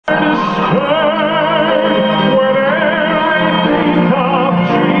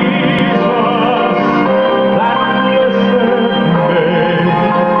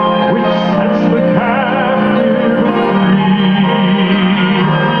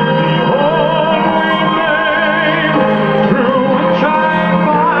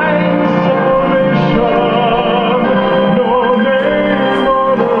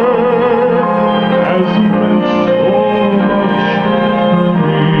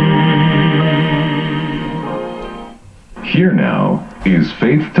now is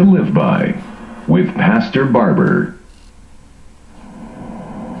Faith to Live By with Pastor Barber.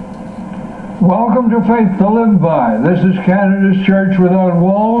 Welcome to Faith to Live By. This is Canada's Church Without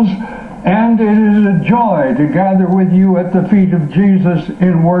Walls, and it is a joy to gather with you at the feet of Jesus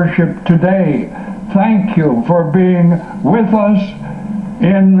in worship today. Thank you for being with us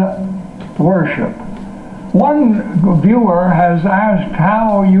in worship. One viewer has asked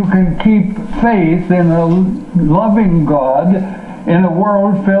how you can keep faith in a loving God in a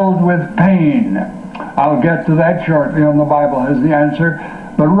world filled with pain. I'll get to that shortly, and the Bible has the answer.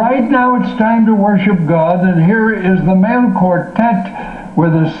 But right now it's time to worship God, and here is the male quartet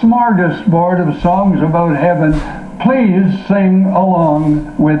with the smorgasbord of songs about heaven. Please sing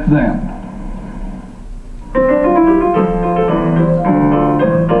along with them.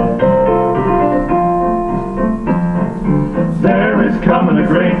 There is coming a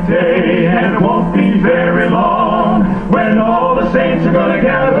great day, and it won't be very long, when all the saints are going to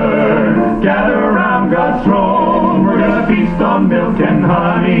gather around God's throne. We're going to feast on milk and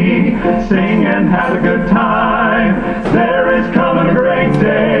honey, sing and have a good time. There is coming a great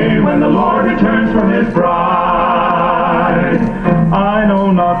day, when the Lord returns from his bride. I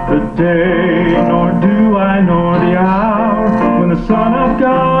know not the day, nor do I know the hour, when the Son of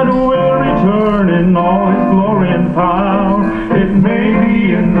God will return in all his glory and power. It may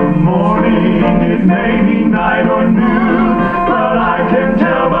be in the morning, it may be night or noon, but I can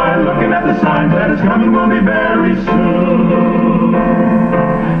tell by looking at the signs that it's coming will be very soon.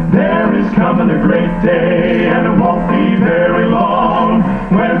 There is coming a great day, and it won't be very long,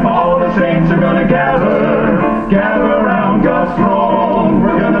 when all the saints are going to gather around God's throne.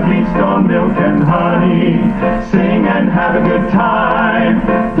 We're going to feast on milk and honey, sing and have a good time.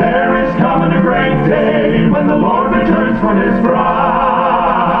 There is coming a great day, when the Lord returns for his bride.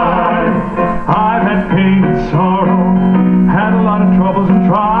 I've had pain and sorrow, had a lot of troubles and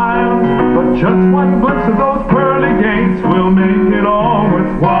trials, but just one glimpse of those pearly gates will make it all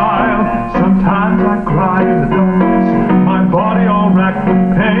worthwhile. Sometimes I cry in the darkness, my body all racked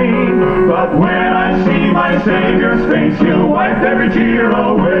with pain, but when I see my Savior's face, he'll wipe every tear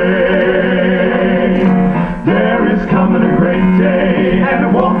away. There is coming a great day, and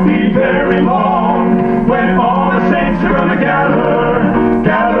it won't be very long, when all the saints are going to gather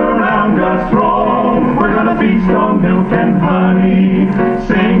around God's throne. We're going to feast on milk and honey,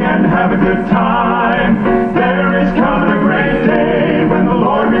 sing and have a good time. There is coming a great day, when the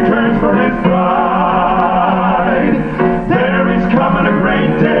Lord returns for his bride. There is coming a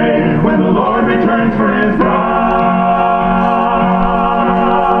great day, when the Lord returns for his bride.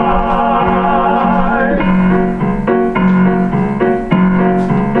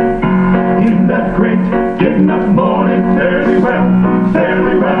 In that great getting up morning, very well,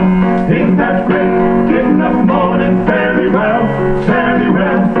 very well. In that great getting up morning, very well, very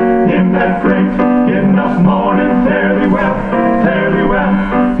well. In that great getting up morning, very well, very well.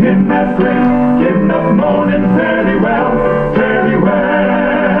 In that great getting up morning, very well, very well.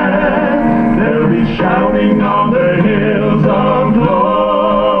 They'll be shouting on the hills of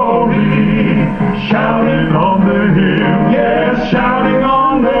glory, shouting on the hills, yes, shouting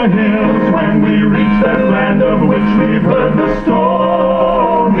on the hills, when we reach that land of which we've heard the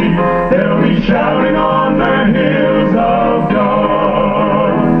story. They'll be shouting on the hills of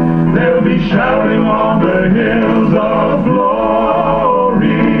God. They'll be shouting on the hills of glory,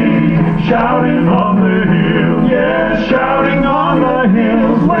 shouting on the hills, yes, shouting on the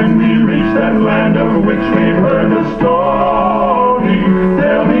hills, when we reach that land of which we've heard the story.